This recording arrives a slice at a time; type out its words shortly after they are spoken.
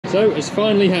So it's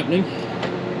finally happening.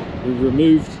 We've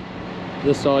removed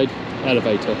the side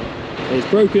elevator. It's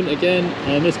broken again,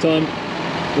 and this time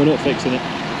we're not fixing it.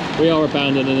 We are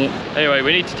abandoning it. Anyway,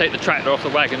 we need to take the tractor off the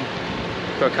wagon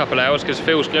for a couple of hours because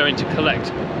Phil's going to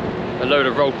collect a load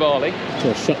of rolled barley. So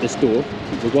I'll shut this door,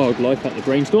 keep the wildlife at the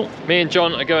grain store. Me and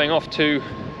John are going off to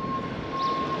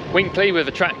Winkley with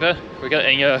the tractor. We're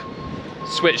getting a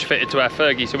switch fitted to our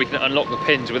Fergie so we can unlock the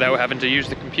pins without having to use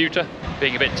the computer,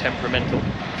 being a bit temperamental.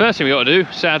 First thing we got to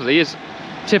do, sadly, is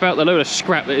tip out the load of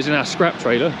scrap that is in our scrap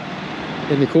trailer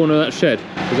in the corner of that shed,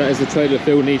 because that is the trailer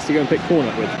Phil needs to go and pick corn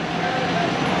up with.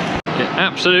 It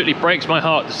absolutely breaks my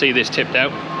heart to see this tipped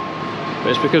out, but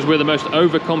it's because we're the most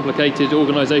overcomplicated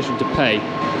organisation to pay.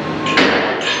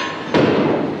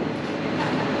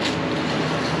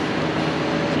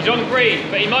 He's on green,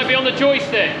 but he might be on the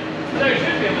joystick. No, he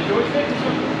should be on the joystick.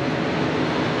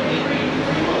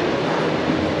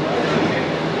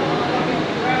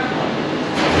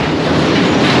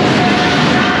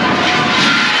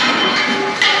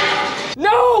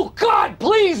 No! God,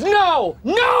 please, no!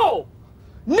 No!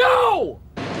 No!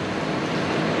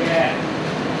 Yeah.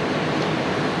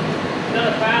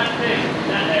 Another bad thing in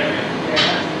that area.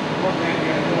 Yeah, one thing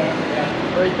going to work. Yeah.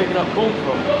 Where are you picking up corn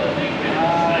from?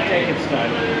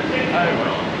 Jacobstone. Oh,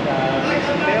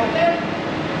 Masonville?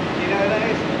 Do you know where that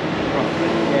is?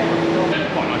 Yeah.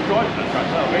 It's quite nice driving that track,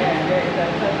 that'll be.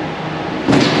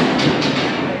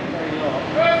 Very long.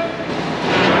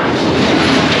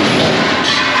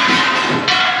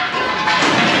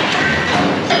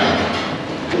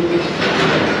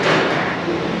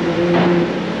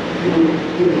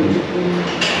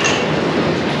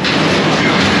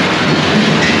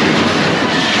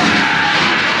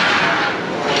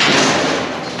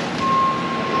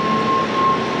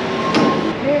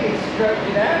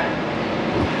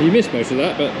 You missed most of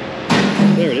that, but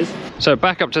there it is. So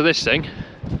back up to this thing.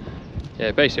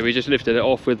 Yeah, basically we just lifted it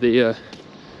off with the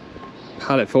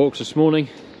pallet forks this morning.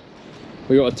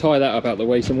 We got to tie that up out the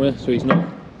way somewhere so he's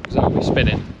not exactly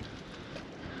spinning.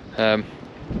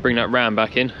 Bring that ram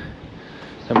back in,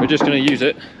 and we're just going to use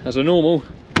it as a normal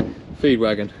feed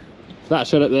wagon. That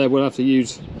shed up there, we'll have to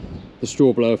use the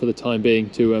straw blower for the time being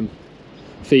to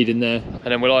feed in there, and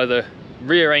then we'll either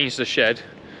rearrange the shed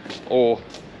or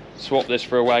swap this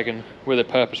for a wagon with a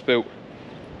purpose-built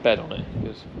bed on it,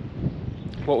 because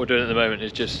what we're doing at the moment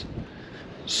is just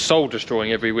soul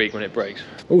destroying every week when it breaks.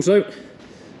 Also,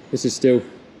 this is still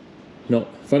not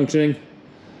functioning.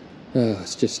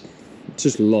 It's just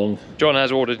long. John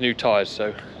has ordered new tyres,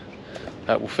 so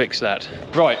that will fix that.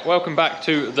 Right, welcome back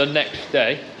to the next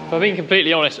day. If I'm being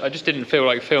completely honest, I just didn't feel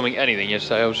like filming anything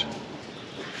yesterday. I was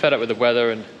fed up with the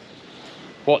weather and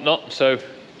whatnot, so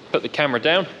put the camera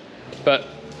down. But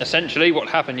essentially what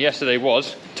happened yesterday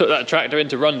was, took that tractor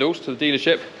into Rundle's to the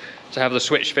dealership to have the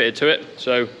switch fitted to it.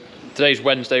 So today's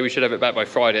Wednesday, we should have it back by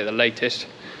Friday at the latest.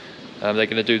 They're going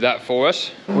to do that for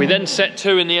us. We then set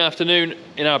to in the afternoon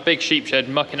in our big sheep shed,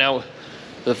 mucking out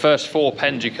the first 4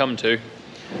 pens you come to.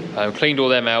 Cleaned all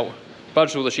them out,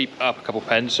 budged all the sheep up a couple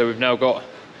pens, so we've now got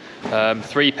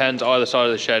 3 pens either side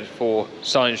of the shed for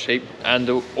silage sheep, and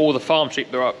all the farm sheep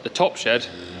that are up the top shed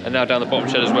and now down the bottom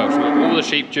shed as well. So we've got all the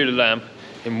sheep due to lamb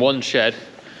in one shed,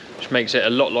 which makes it a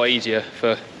lot easier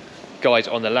for guys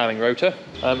on the lambing rotor.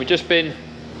 We've just been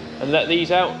and let these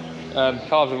out.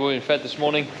 Calves have all been fed this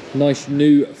morning. Nice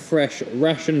new fresh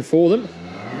ration for them.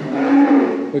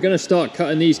 We're going to start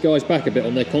cutting these guys back a bit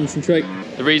on their concentrate.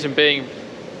 The reason being,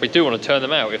 we do want to turn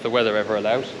them out if the weather ever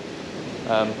allows,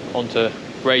 onto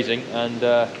grazing, and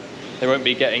they won't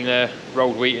be getting their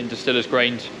rolled wheat and distillers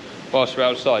grains whilst we're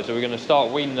outside. So we're going to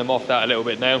start weaning them off that a little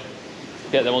bit now,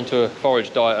 get them onto a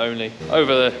forage diet only.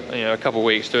 Over the, a couple of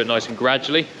weeks, do it nice and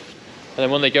gradually. And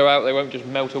then when they go out, they won't just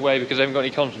melt away because they haven't got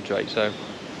any concentrate. So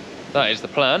that is the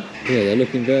plan. Yeah, they're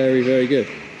looking very, very good.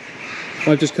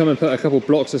 I've just come and put a couple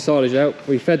blocks of silage out.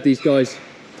 We fed these guys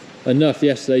enough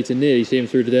yesterday to nearly see them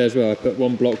through today as well. I put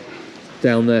 1 block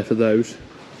down there for those.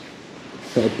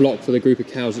 Put a block for the group of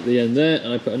cows at the end there,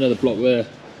 and I put another block there.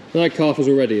 And that calf has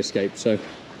already escaped, so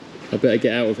I better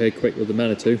get out of here quick with the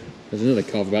Manitou. There's another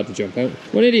calf about to jump out.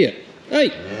 What an idiot!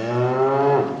 Hey!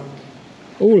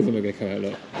 All of them are going to come out,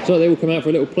 look. So they all come out for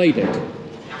a little play date.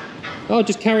 Oh,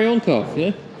 just carry on, calf, you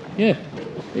know? Yeah,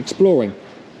 exploring.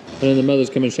 And then the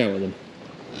mothers come and shout at them.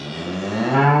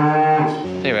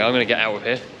 Anyway, I'm going to get out of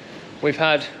here. We've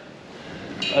had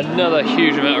another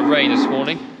huge amount of rain this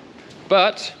morning,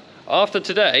 but after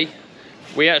today,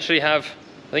 we actually have,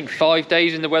 I think, 5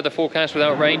 days in the weather forecast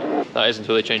without rain. That is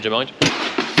until they change their mind.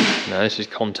 No, this is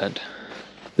content.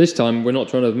 This time, we're not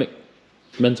trying to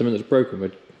mend something that's broken. We're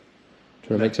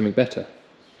trying to make something better.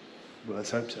 Well,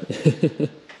 let's hope so.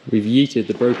 We've yeeted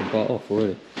the broken part off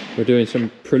already. We're doing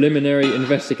some preliminary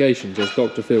investigations, as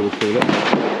Dr. Phil would call it.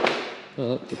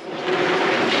 Oh,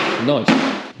 that's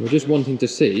nice. We're just wanting to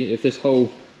see if this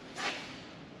whole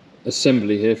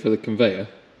assembly here for the conveyor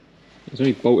is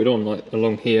only bolted on like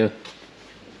along here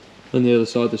and the other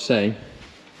side the same.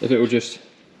 If it will just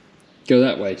go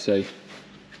that way, say,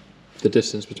 the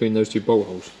distance between those two bolt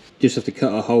holes. Just have to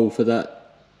cut a hole for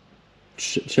that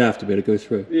shaft to be able to go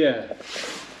through. Yeah.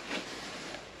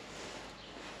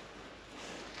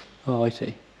 Oh, I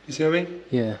see. You see what I mean?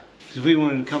 Yeah. Because if we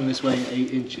wanted to come this way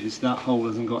 8 inches, that hole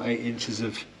hasn't got 8 inches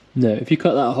of... No, if you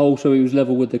cut that hole so it was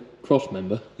level with the cross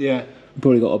member, Yeah. you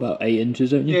probably got about 8 inches,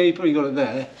 don't you? Yeah, you probably got it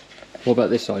there. What about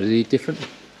this side? Is he different?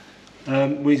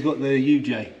 Well, he's got the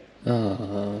UJ.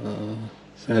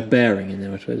 A bearing in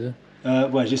there, I suppose.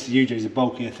 Well, just the UJ is a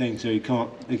bulkier thing, so you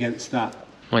can't against that.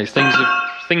 Right,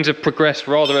 things have progressed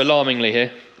rather alarmingly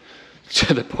here,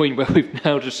 to the point where we've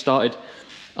now just started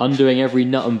undoing every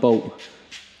nut and bolt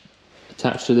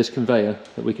attached to this conveyor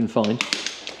that we can find.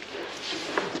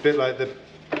 It's a bit like the...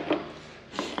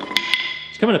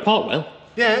 It's coming apart well.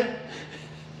 Yeah.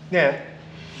 Yeah.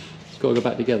 It's got to go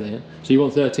back together, yeah? So you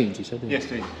want 13s, you said? Didn't you? Yes,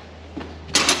 please.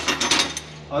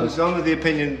 I'm of the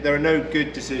opinion there are no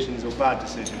good decisions or bad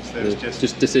decisions. There's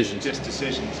just decisions. Just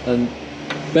decisions. And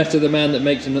better the man that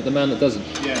makes them than the man that doesn't.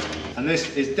 Yeah. And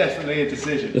this is definitely a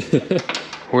decision.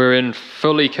 We're in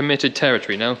fully committed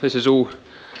territory now. This is all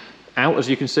out, as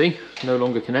you can see, no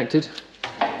longer connected.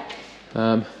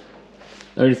 The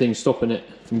only thing stopping it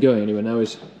from going anywhere now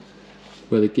is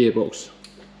where the gearbox,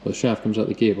 or the shaft comes out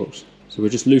the gearbox. So we're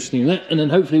just loosening that, and then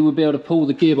hopefully we'll be able to pull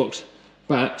the gearbox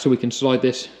back so we can slide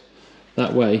this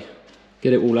that way,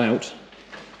 get it all out.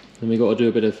 Then we've got to do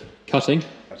a bit of cutting,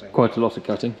 quite a lot of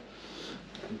cutting.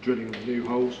 Drilling new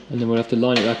holes. And then we'll have to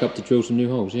line it back up to drill some new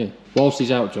holes, yeah. Whilst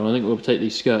he's out, John, I think we'll take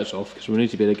these skirts off because we need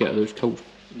to be able to get those coach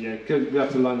Yeah, we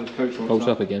have to line those coach bolts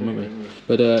up again, won't we?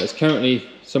 But it's currently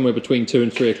somewhere between 2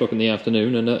 and 3 o'clock in the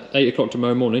afternoon, and at 8 o'clock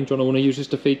tomorrow morning, John, I want to use this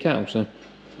to feed cows, so...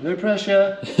 No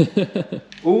pressure.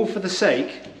 All for the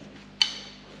sake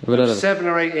of 7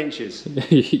 or 8 inches.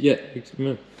 Yeah.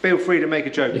 Feel free to make a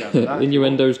joke out of that.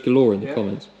 Innuendos galore in the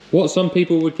comments. What some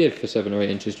people would give for 7 or 8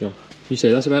 inches, John? You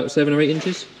say that's about 7 or 8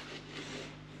 inches?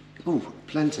 Oh,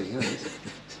 plenty, yes.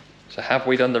 So have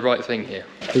we done the right thing here?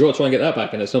 We've got to try and get that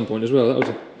back in at some point as well. That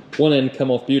was one end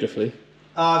come off beautifully.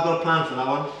 Oh, I've got a plan for that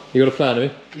one. You got a plan, have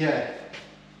you? Yeah.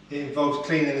 It involves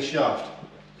cleaning the shaft.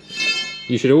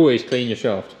 You should always clean your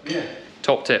shaft. Yeah.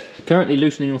 Top tip. Currently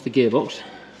loosening off the gearbox.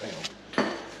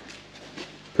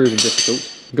 Proving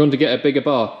difficult. Gone to get a bigger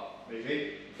bar.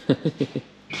 Maybe.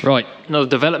 Right, another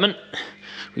development.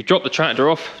 We've dropped the tractor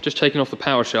off, just taken off the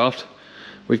power shaft.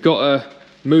 We've got to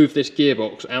move this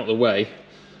gearbox out of the way.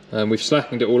 We've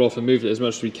slackened it all off and moved it as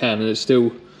much as we can, and it's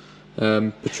still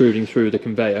protruding through the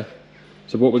conveyor.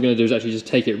 So what we're going to do is actually just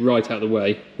take it right out of the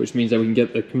way, which means that we can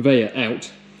get the conveyor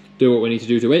out, do what we need to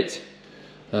do to it,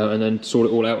 and then sort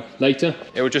it all out later.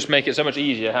 It will just make it so much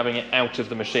easier having it out of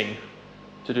the machine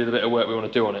to do the bit of work we want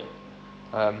to do on it.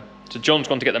 So John's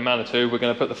gone to get the Manitou. We're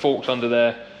going to put the forks under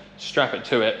there, strap it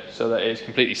to it so that it's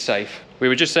completely safe. We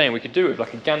were just saying we could do it with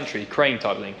like a gantry crane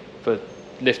type thing for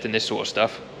lifting this sort of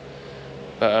stuff,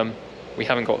 but we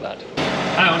haven't got that.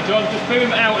 Hang on, John, just move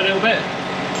him out a little bit.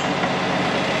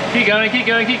 Keep going, keep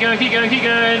going, keep going, keep going, keep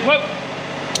going. Whoop!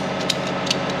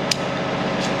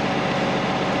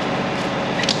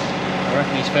 I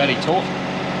reckon he's fairly taut.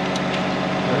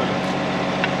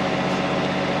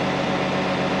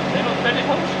 They're not bending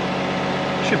holes?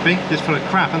 Should be, just full of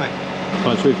crap, aren't they?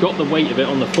 Right, so we've got the weight of it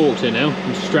on the forks here now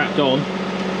and strapped on.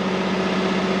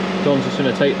 John's just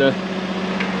going to take the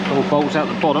little bolts out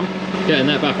the bottom. Getting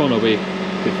that back on will be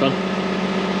good fun.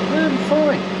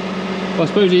 Fine. Well, I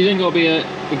suppose he ain't got to be an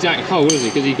exact hole, is he?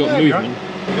 Because he's got movement.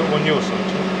 You've got one your side,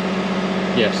 too.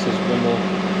 Yes, there's one more.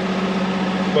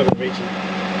 Well, reaching.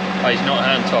 Oh, he's not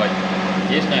hand tight.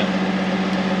 He is now.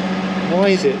 Why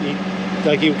is it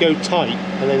you go tight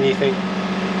and then you think,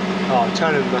 oh,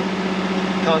 turn him back.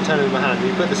 Can't turn it with my hand.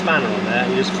 You put the spanner on there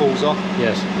and it just falls off.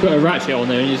 Yes. Put a ratchet on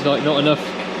there and it's like not enough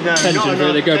tension for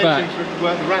it to go back. To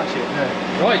work the ratchet, no.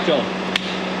 Right, John.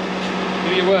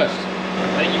 Do your worst.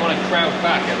 I think you want to crowd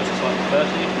back ever so slightly first.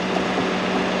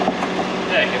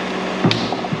 There you go.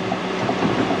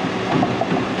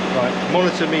 Right,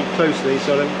 monitor me closely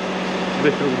so I don't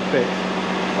rip it all to bits.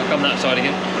 I'll come that side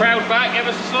again. Crowd back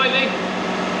ever so slightly.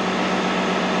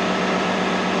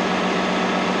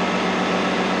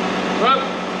 Whoa,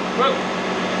 whoa.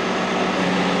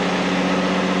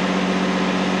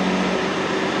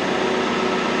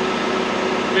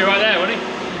 Be right there, won't he?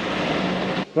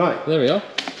 Right. There we are.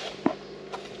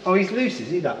 Oh, he's loose, is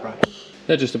he, that bracket?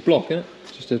 They're just a block, isn't it?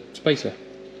 Just a spacer.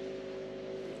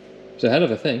 It's a hell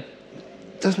of a thing.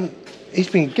 He's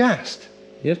been gassed.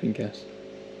 He has been gassed.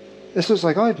 This looks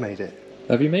like I've made it.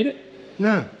 Have you made it?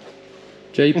 No.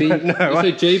 JB? No.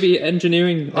 You say JB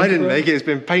Engineering? I didn't make it, it's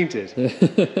been painted.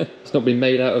 It's not been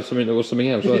made out of something that was something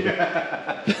else, either.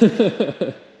 Yeah.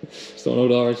 It's not an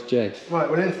old RSJ. Right,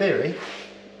 well, in theory,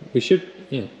 we should,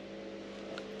 yeah.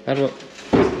 How do I...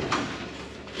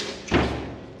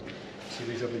 see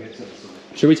these up against the other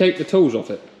side. Should we take the tools off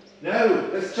it? No,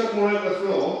 let's chuck them all over the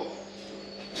floor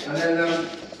and then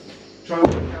try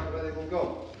and work out where they've all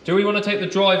gone. Do we want to take the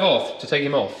drive off to take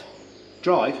him off?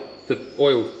 Drive? The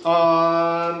oil.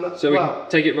 So we can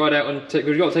take it right out and take,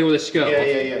 we've got to take all this skirt off.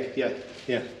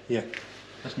 Yeah.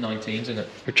 That's 19s, isn't it?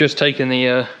 We've just taken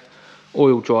the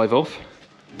oil drive off.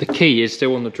 The key is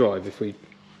still on the drive if we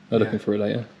are looking for it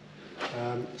later.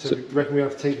 So we reckon we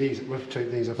have to take these,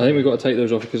 off. I think we've got to take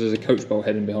those off because there's a coach bolt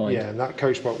heading behind. Yeah, and that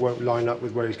coach bolt won't line up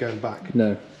with where he's going back.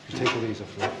 No. You take all these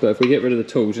off. Right? But if we get rid of the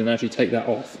tools and actually take that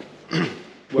off,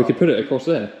 we could put it across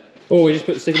there. Or we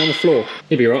just stick him on the floor.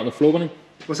 He'd be right on the floor, wouldn't he?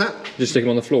 What's that? Just stick him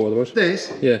on the floor otherwise.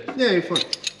 This? Yeah. Yeah, you're fine.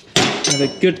 Have a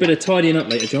good bit of tidying up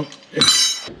later, John.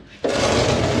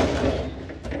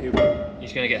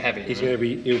 He's going to get heavy. He'll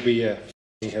be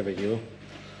heavy, you know.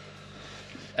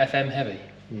 FM heavy.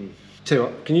 Tell you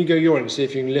what, can you go your end and see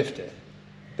if you can lift it?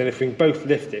 Then if we can both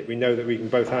lift it, we know that we can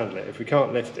both handle it. If we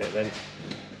can't lift it, then...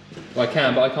 Well, I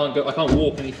can, but I can't go. I can't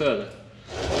walk any further.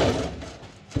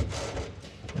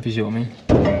 If you see what I mean.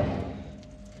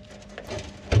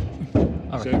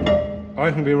 So I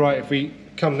reckon it'd be right if we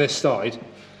come this side,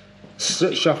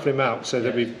 shuffle him out so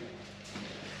that we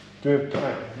do a...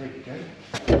 There you go.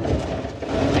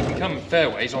 You can come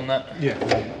fairways on that. Yeah,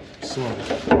 slide.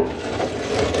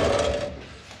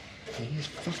 He is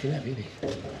fucking heavy, isn't he?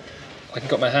 I can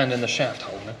got my hand in the shaft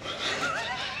hole now.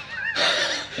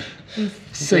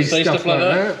 Say stuff like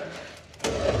that.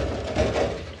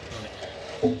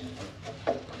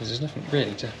 Because there's nothing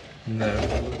really to... No,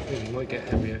 it might get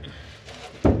heavier.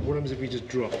 What happens if we just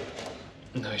drop?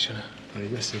 No, he's gonna... Oh, he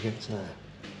rests against there.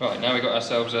 Right, now we've got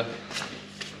ourselves a...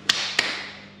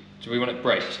 Do we want it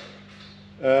braked?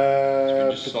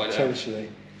 Just slide it out. Potentially.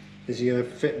 Is he going to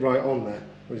fit right on there?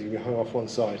 Or is he going to be hung off one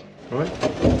side? Right?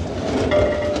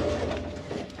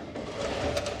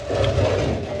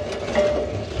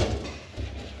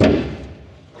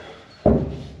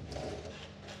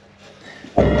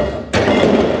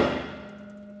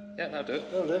 Yeah, that'll do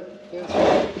it. That'll do it. Yeah,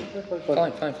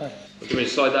 Fine. Do you want me to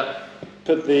slide that?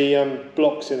 Put the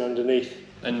blocks in underneath.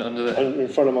 And under the... In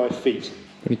front of my feet.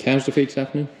 Any cows to feed this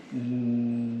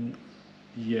afternoon?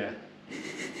 Yeah.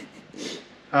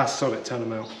 Sod it, turn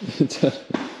them out.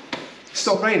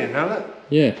 Stop raining now, look.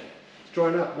 Yeah. It's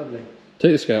drying up, lovely.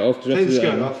 Take the skirt off. Take the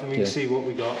skirt off and we can see what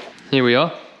we got. Here we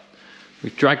are.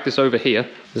 We've dragged this over here.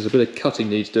 There's a bit of cutting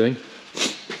needs doing.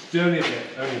 Do only a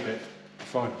bit.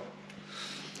 Fine.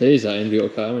 It is that end you got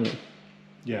to cut out, isn't it?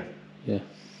 Yeah. Yeah.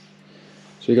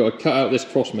 So we've got to cut out this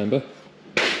cross member,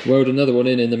 weld another one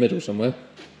in the middle somewhere,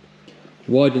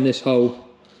 widen this hole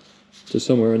to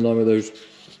somewhere in line with those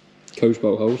coach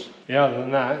bolt holes. Yeah, other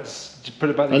than that, just put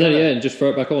it back together. And then, and just throw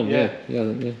it back on. Yeah.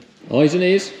 Yeah. Eyes and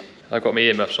ears. I've got my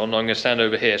earmuffs on. I'm going to stand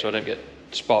over here so I don't get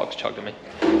sparks chucked at me.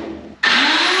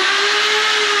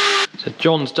 So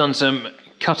John's done some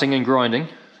cutting and grinding.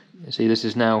 You see, this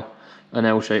is now an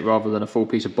L shape rather than a full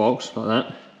piece of box like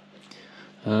that.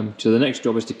 So the next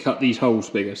job is to cut these holes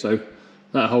bigger. So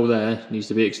that hole there needs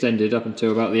to be extended up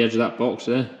until about the edge of that box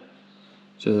there,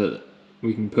 so that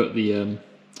we can put the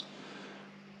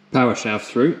power shaft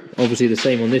through. Obviously the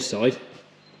same on this side.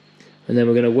 And then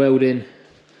we're going to weld in,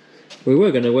 we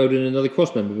were going to weld in another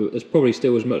cross member, but there's probably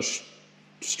still as much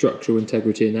structural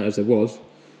integrity in that as there was.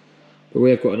 But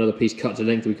we have got another piece cut to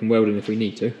length we can weld in if we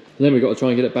need to. And then we've got to try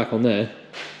and get it back on there,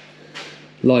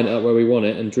 line it up where we want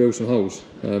it and drill some holes.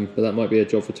 But that might be a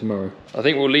job for tomorrow. I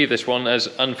think we'll leave this one as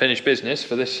unfinished business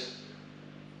for this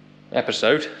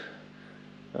episode.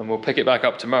 And we'll pick it back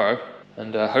up tomorrow.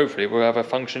 And hopefully we'll have a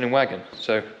functioning wagon.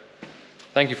 So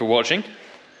thank you for watching.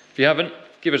 If you haven't,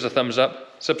 give us a thumbs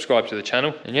up, subscribe to the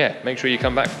channel. And yeah, make sure you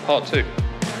come back for part 2.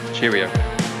 Cheerio.